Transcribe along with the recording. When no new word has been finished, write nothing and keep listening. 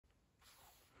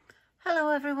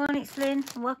Hello everyone, it's Lynn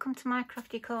and welcome to my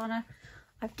crafty corner.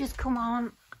 I've just come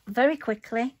on very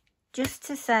quickly just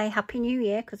to say Happy New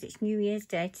Year because it's New Year's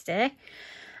Day today,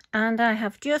 and I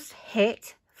have just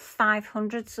hit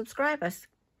 500 subscribers.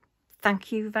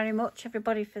 Thank you very much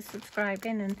everybody for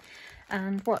subscribing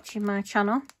and watching my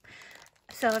channel.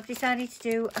 So I've decided to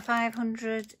do a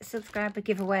 500 subscriber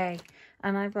giveaway,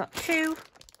 and I've got two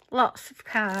lots of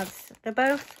cards. They're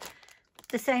both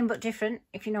the same but different,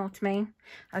 if you know what I mean.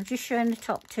 I've just shown the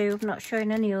top two, I'm not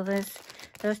showing any others.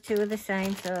 Those two are the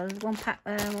same, so there's one pack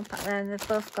there, one pack there. They've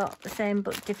both got the same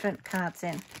but different cards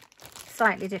in,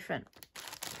 slightly different,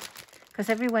 because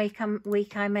every week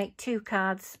I make two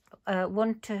cards,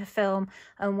 one to film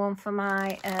and one for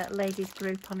my ladies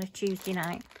group on a Tuesday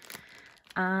night,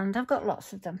 and I've got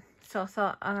lots of them, so I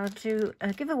thought I'll do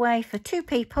a giveaway for two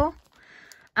people,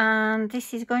 and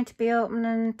this is going to be open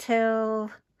until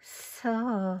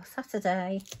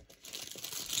Saturday,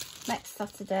 next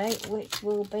Saturday, which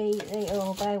will be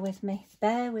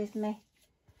bear with me,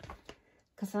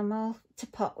 because I'm all to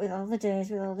pot with all the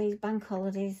days, with all these bank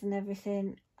holidays and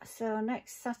everything. So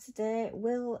next Saturday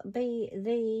will be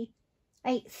the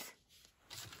 8th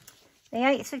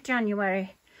of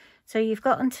January. So you've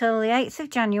got until the 8th of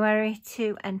January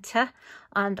to enter,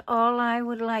 and all I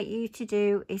would like you to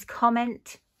do is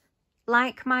comment,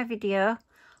 like my video,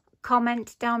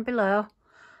 comment down below,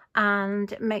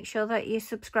 and make sure that you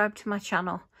subscribe to my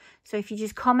channel. So if you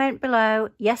just comment below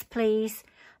yes please,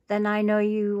 then I know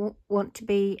you want to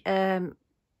be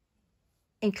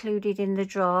included in the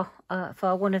draw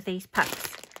for one of these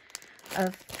packs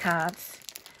of cards.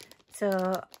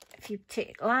 So if you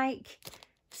tick like,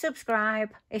 subscribe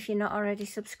if you're not already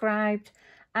subscribed,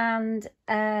 and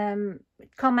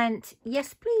comment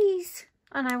yes please,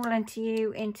 and I will enter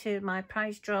you into my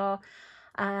prize draw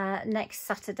next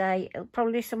Saturday. It'll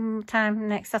probably be sometime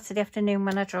next Saturday afternoon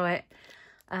when I draw it,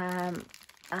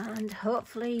 and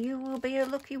hopefully you will be a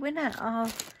lucky winner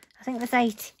of, I think there's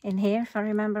 8 in here if I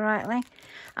remember rightly.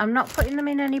 I'm not putting them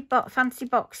in any fancy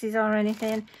boxes or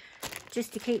anything,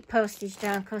 just to keep postage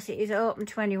down, because it is open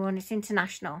to anyone, it's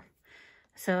international,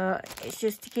 so it's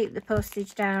just to keep the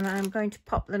postage down. I'm going to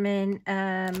pop them in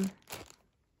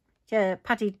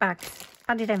padded bags,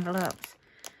 padded envelopes.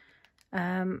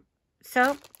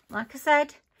 So, like I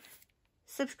said,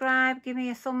 subscribe, give me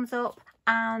a thumbs up,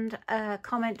 and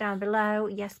comment down below,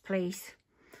 yes please.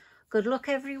 Good luck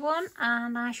everyone,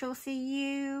 and I shall see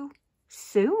you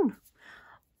soon.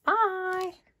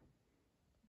 Bye.